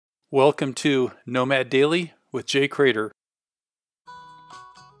Welcome to Nomad Daily with Jay Crater.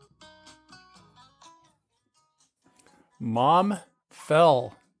 Mom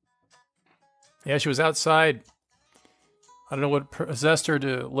fell. Yeah, she was outside. I don't know what possessed her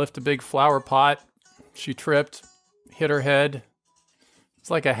to lift a big flower pot. She tripped, hit her head. It's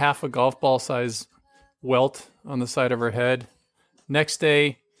like a half a golf ball size welt on the side of her head. Next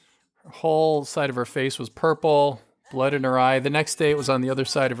day, her whole side of her face was purple, blood in her eye. The next day, it was on the other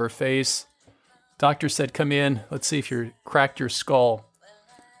side of her face. Doctor said, "Come in. Let's see if you cracked your skull."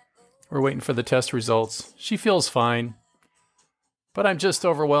 We're waiting for the test results. She feels fine, but I'm just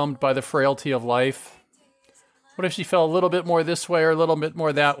overwhelmed by the frailty of life. What if she fell a little bit more this way or a little bit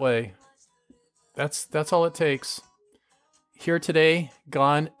more that way? That's all it takes. Here today,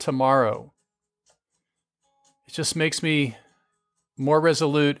 gone tomorrow. It just makes me more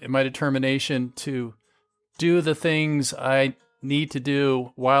resolute in my determination to do the things I need to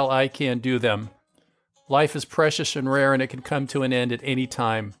do while I can do them. Life is precious and rare, and it can come to an end at any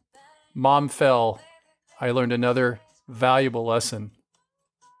time. Mom fell. I learned another valuable lesson.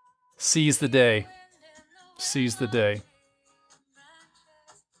 Seize the day. Seize the day.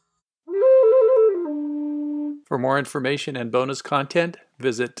 For more information and bonus content,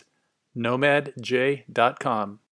 visit nomadj.com.